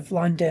period of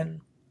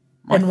London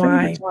and why?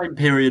 My favorite time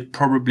period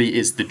probably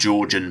is the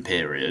Georgian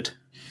period.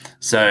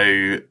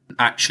 So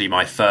actually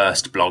my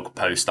first blog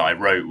post that I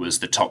wrote was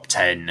the top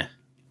 10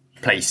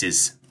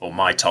 places, or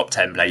my top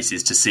 10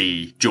 places to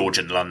see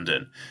Georgian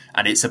London.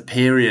 And it's a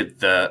period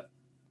that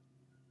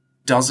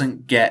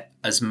doesn't get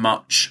as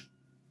much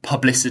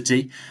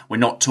publicity. We're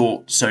not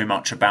taught so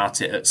much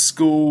about it at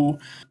school,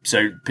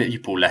 so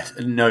people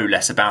know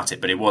less about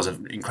it, but it was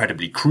an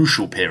incredibly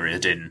crucial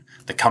period in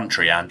the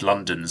country and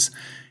London's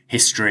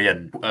history,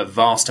 and a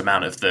vast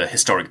amount of the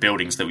historic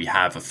buildings that we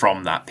have are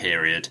from that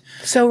period.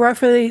 So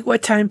roughly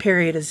what time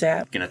period is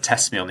that? Going to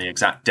test me on the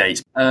exact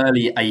date.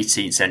 Early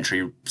 18th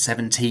century,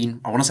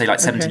 I want to say like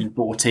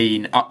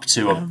 1714 up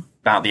to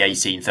about the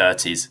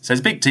 1830s. So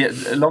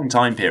it's a long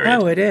time period.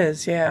 Oh, it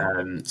is, yeah.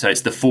 So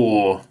it's the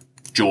four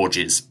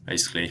Georges,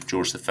 basically.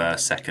 George the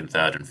First, Second,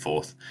 Third, and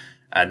Fourth.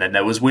 And then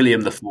there was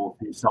William IV,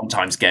 who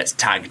sometimes gets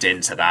tagged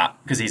into that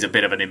because he's a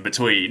bit of an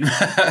in-between.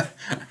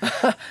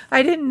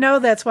 I didn't know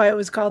that's why it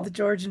was called the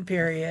Georgian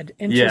period.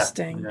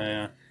 Interesting.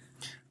 Yeah.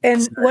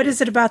 And what is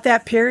it about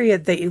that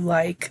period that you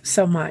like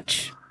so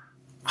much?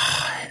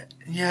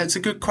 Yeah, it's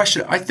a good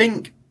question. I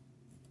think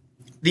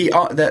the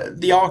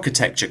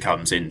architecture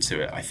comes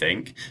into it, I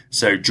think.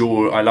 So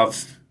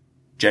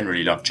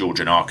generally love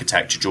Georgian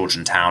architecture,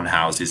 Georgian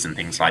townhouses and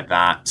things like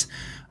that.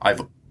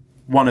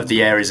 One of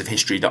the areas of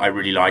history that I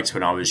really liked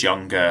when I was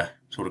younger,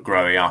 sort of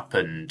growing up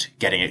and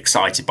getting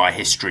excited by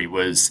history,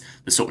 was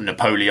the sort of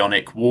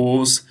Napoleonic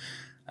Wars,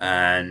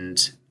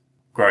 and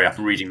growing up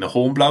and reading the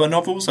Hornblower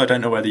novels. I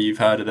don't know whether you've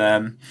heard of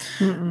them.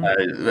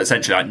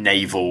 Essentially like a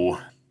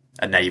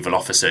naval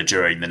officer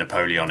during the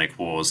Napoleonic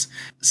Wars.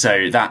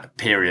 So that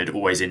period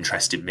always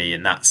interested me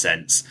in that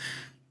sense.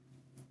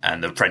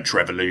 And the French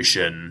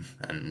Revolution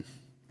and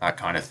that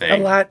kind of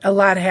thing. A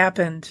lot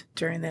happened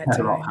during that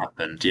time. A lot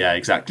happened, yeah,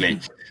 exactly.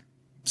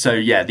 So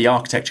yeah, the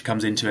architecture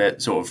comes into it,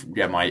 sort of,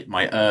 yeah,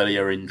 my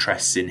earlier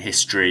interests in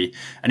history.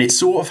 And it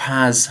sort of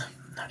has,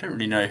 I don't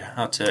really know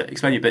how to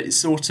explain it, but it's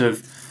sort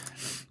of,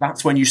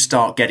 that's when you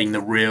start getting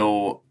the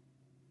real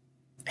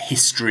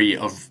history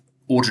of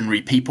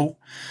ordinary people.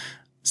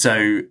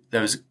 So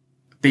there was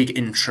big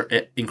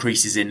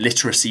increases in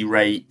literacy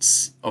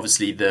rates.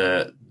 Obviously,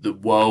 the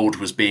world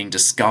was being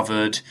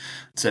discovered.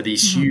 So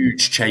these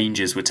huge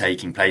changes were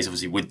taking place,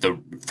 obviously, with the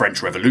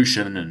French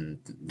Revolution and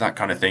that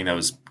kind of thing. There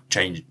was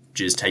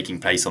changes taking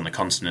place on the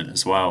continent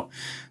as well.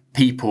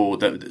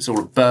 The sort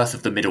of birth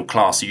of the middle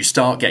class. So you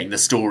start getting the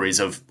stories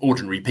of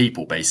ordinary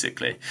people,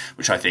 basically,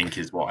 which I think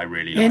is what I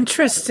really like.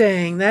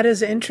 Interesting. That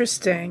is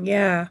interesting.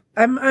 Yeah.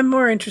 I'm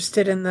more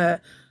interested in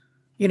the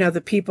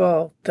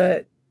people,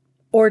 the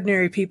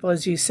ordinary people,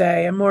 as you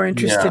say. I'm more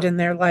interested in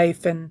their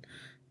life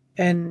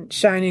and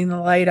shining the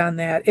light on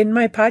that in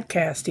my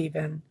podcast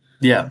even.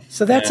 Yeah.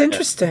 So that's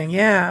interesting.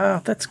 Yeah.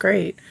 Oh, that's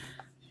great.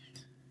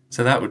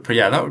 So that would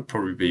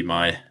probably be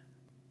my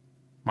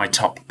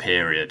top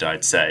period,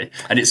 I'd say.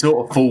 And it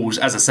sort of falls,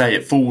 as I say,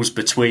 it falls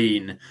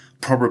between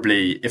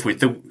probably, if we're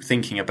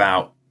thinking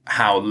about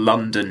how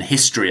London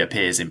history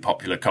appears in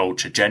popular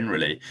culture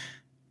generally,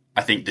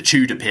 I think the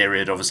Tudor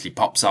period obviously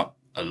pops up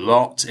a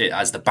lot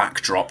as the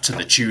backdrop to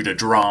the Tudor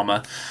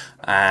drama.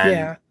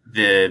 And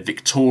the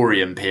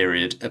Victorian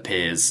period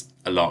appears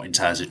a lot in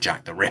terms of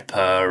Jack the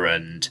Ripper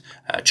and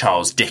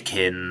Charles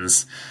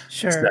Dickens.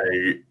 Sure. So,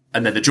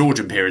 and then the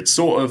Georgian period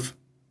sort of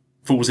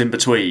falls in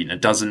between and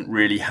doesn't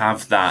really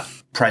have that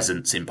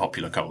presence in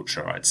popular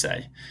culture, I'd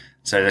say.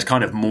 So there's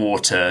kind of more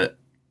to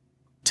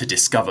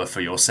discover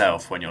for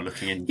yourself when you're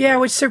looking into it.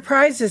 Which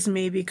surprises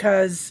me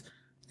because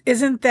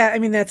isn't that, I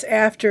mean, that's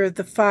after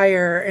the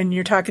fire and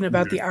you're talking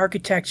about the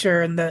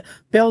architecture and the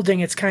building.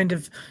 It's kind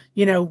of,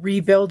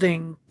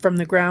 rebuilding from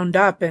the ground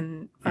up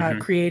and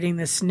creating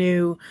this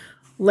new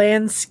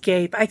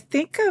landscape. I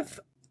think of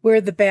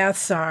where the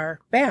baths are.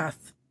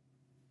 Bath.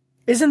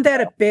 Isn't that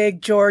a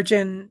big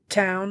Georgian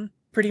town,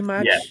 pretty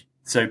much? Yeah.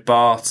 So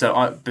Bath.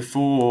 So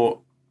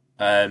before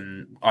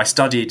I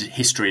studied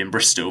history in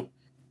Bristol,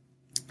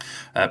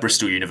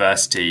 Bristol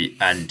University,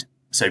 and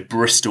so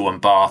Bristol and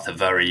Bath are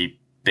very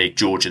big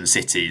Georgian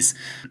cities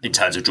in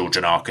terms of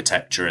Georgian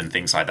architecture and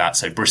things like that.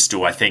 So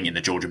Bristol, I think, in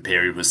the Georgian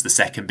period was the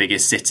second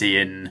biggest city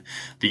in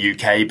the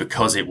UK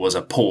because it was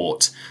a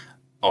port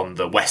on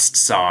the west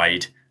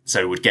side.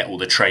 So it would get all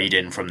the trade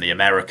in from the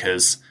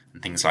Americas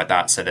and things like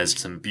that. So there's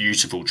some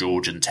beautiful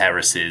Georgian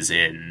terraces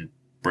in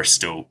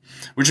Bristol,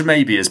 which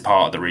maybe is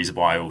part of the reason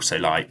why I also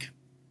like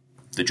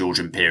the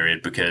Georgian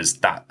period, because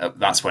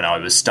that's when I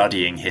was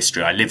studying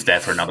history. I lived there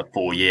for another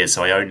 4 years,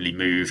 so I only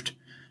moved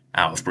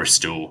out of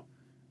Bristol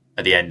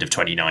at the end of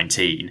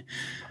 2019,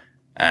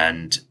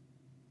 and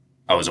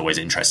I was always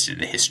interested in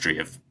the history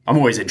of. I'm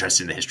always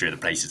interested in the history of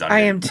the places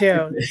I am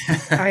too.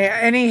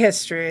 Any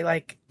history,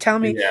 like tell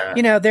me.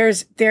 Yeah.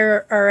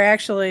 There are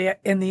actually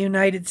in the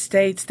United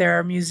States there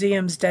are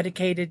museums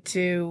dedicated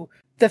to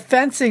the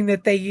fencing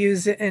that they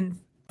use in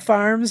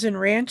farms and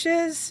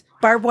ranches,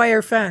 barbed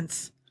wire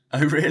fence.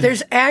 Oh, really?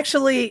 There's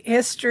actually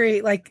history,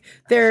 like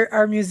there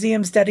are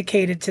museums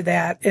dedicated to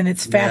that, and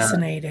it's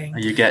fascinating.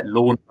 You get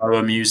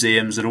lawnmower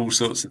museums and all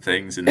sorts of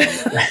things.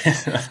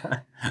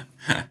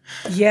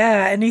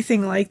 Yeah,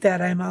 anything like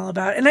that I'm all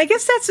about. And I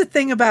guess that's the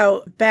thing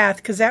about Bath,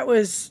 because that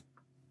was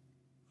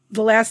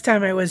the last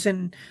time I was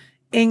in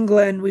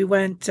England. We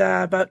went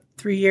about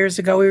 3 years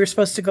ago. We were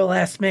supposed to go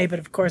last May, but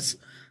of course,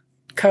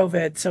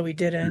 COVID, so we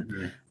didn't.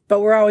 Mm-hmm. but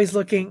we're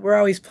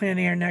always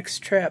planning our next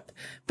trip.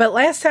 But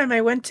last time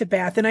I went to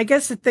Bath, and I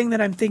guess the thing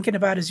that I'm thinking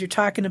about as you're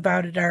talking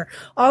about it are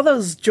all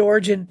those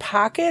Georgian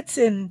pockets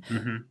in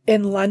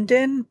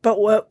London.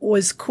 But what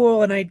was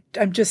cool, and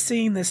I'm just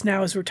seeing this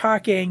now as we're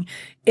talking,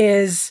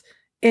 is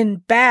in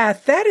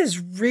Bath, that is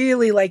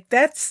really like,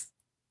 that's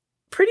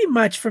pretty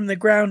much from the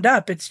ground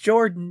up. It's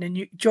Georgian, and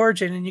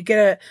you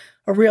get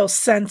a real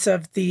sense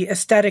of the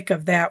aesthetic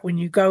of that when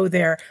you go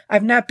there.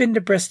 I've not been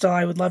to Bristol.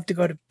 I would love to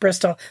go to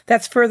Bristol.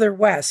 That's further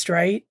west,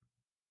 right?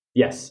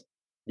 Yes.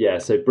 Yeah,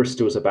 so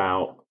Bristol's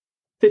about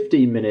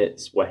 15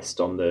 minutes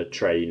west on the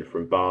train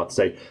from Bath.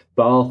 So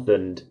Bath,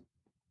 and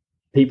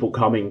people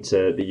coming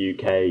to the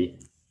UK,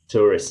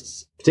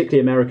 tourists, particularly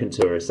American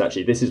tourists,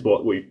 actually, this is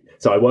what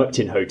so I worked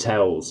in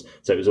hotels,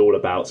 so it was all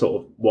about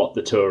sort of what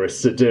the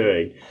tourists are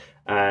doing.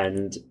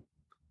 And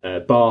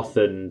Bath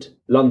and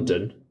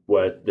London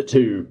were the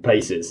two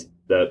places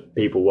that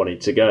people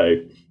wanted to go.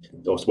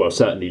 Well,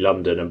 certainly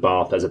London and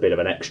Bath as a bit of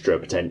an extra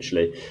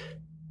potentially,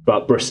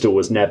 but Bristol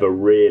was never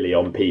really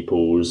on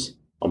people's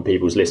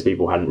list.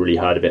 People hadn't really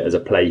heard of it as a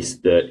place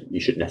that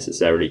you should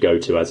necessarily go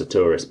to as a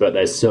tourist. But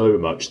there's so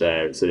much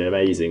there. It's an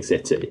amazing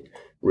city.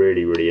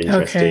 Really, really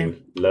interesting.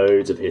 Okay.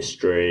 Loads of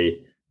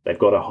history. They've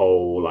got a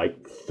whole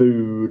like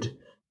food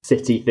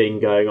city thing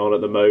going on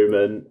at the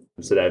moment.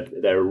 So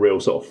they're a real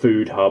sort of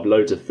food hub,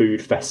 loads of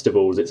food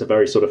festivals. It's a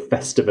very sort of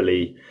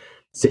festival-y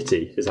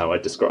city is how I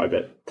describe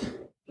it.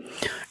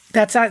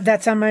 That's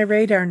on my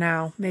radar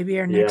now. Maybe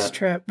our next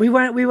trip. We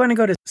want to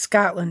go to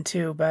Scotland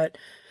too, but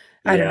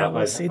I don't know.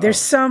 We'll see. There's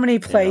so many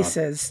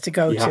places to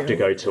go to. You have to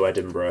go to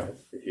Edinburgh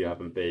if you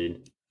haven't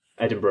been.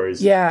 Edinburgh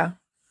is... Yeah.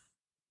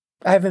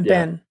 I haven't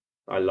been.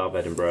 I love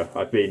Edinburgh.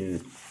 I've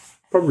been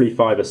probably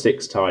 5 or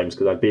 6 times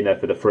because I've been there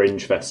for the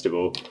Fringe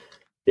Festival.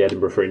 The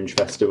Edinburgh Fringe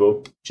Festival,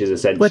 which is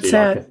essentially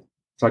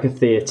it's like a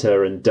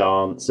theatre and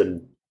dance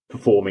and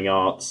performing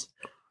arts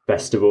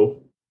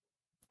festival.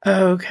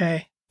 Oh,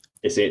 okay.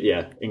 It's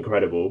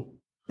incredible.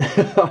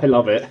 I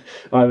love it.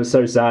 I was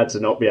so sad to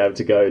not be able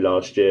to go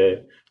last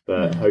year,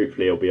 but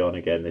hopefully it'll be on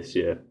again this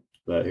year.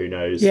 But who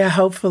knows? Yeah,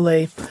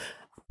 hopefully.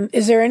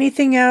 Is there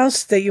anything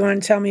else that you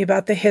want to tell me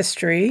about the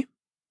history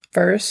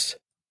first?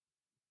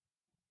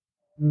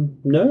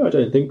 No, I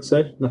don't think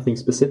so. Nothing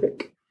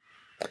specific.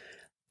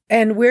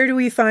 And where do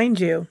we find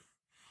you?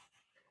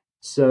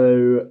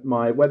 So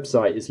my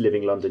website is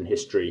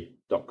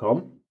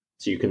livinglondonhistory.com.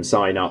 So you can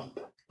sign up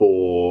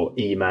for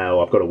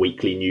email. I've got a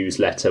weekly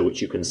newsletter, which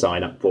you can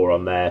sign up for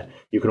on there.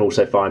 You can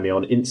also find me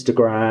on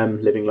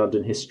Instagram, Living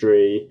London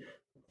History,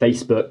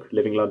 Facebook,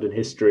 Living London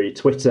History,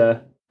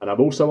 Twitter, and I'm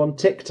also on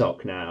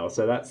TikTok now.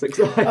 So that's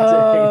exciting.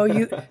 Oh,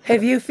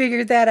 have you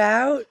figured that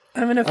out?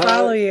 I'm going to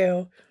follow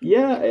you.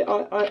 Yeah,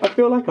 I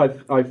feel like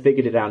I've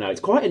figured it out now. It's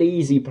quite an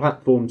easy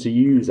platform to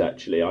use,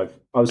 actually. I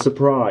was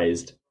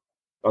surprised.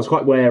 I was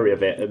quite wary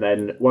of it, and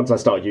then once I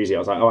started using it, I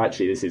was like, oh,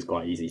 actually, this is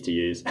quite easy to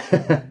use.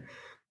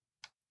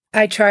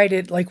 I tried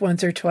it like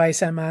once or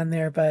twice. I'm on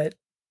there, but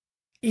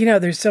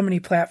there's so many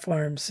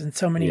platforms and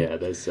so many. Yeah,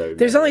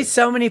 there's only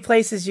so many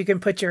places you can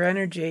put your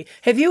energy.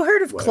 Have you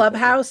heard of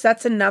Clubhouse?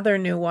 That's another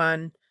new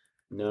one.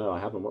 No, I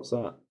haven't. What's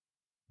that?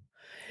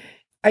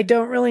 I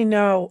don't really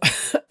know.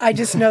 I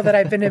just know that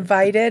I've been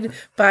invited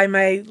by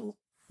my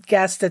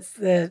guest that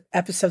the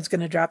episode's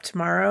going to drop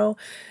tomorrow.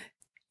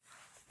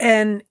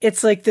 And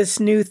it's like this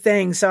new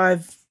thing. So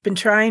I've been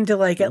trying to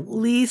at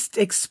least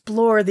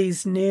explore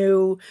these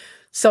new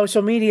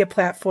social media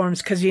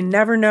platforms because you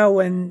never know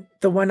when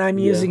the one I'm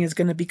using is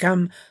going to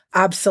become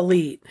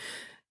obsolete.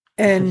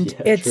 And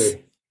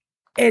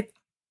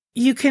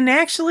you can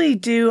actually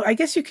do, I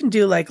guess you can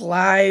do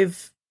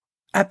live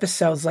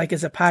episodes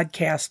as a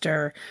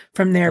podcaster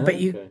from there, but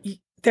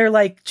they're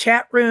like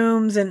chat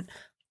rooms, and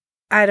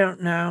I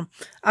don't know.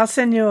 I'll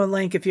send you a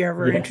link if you're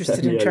ever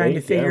interested in trying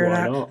to figure it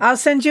out. I'll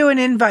send you an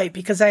invite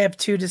because I have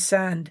 2 to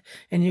send,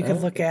 and you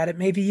can look at it.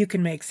 Maybe you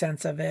can make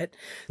sense of it.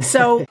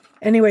 So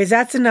anyways,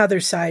 that's another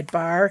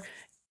sidebar.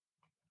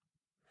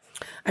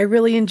 I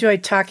really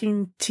enjoyed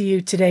talking to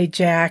you today,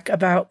 Jack,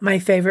 about my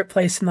favorite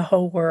place in the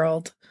whole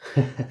world.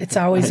 It's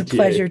always a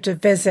pleasure to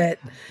visit.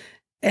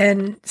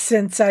 And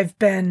since we've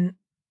been,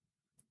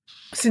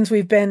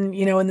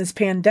 in this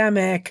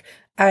pandemic,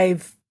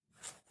 I've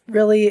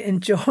really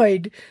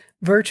enjoyed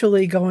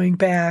virtually going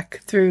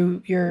back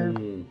through your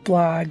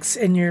blogs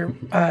and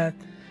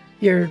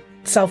your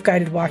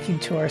self-guided walking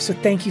tour. So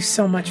thank you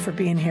so much for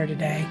being here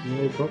today.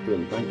 No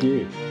problem. Thank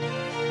you.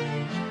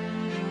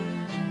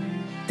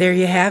 There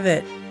you have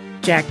it.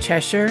 Jack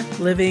Cheshire,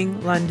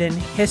 Living London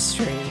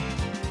History.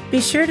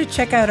 Be sure to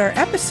check out our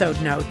episode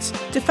notes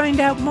to find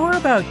out more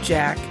about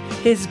Jack,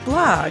 his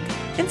blog,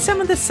 and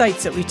some of the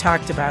sites that we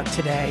talked about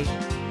today.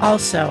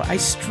 Also, I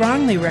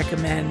strongly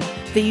recommend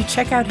that you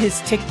check out his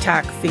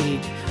TikTok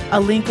feed. A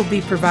link will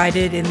be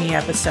provided in the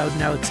episode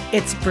notes.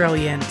 It's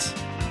brilliant.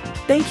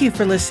 Thank you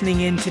for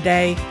listening in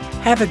today.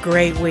 Have a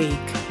great week.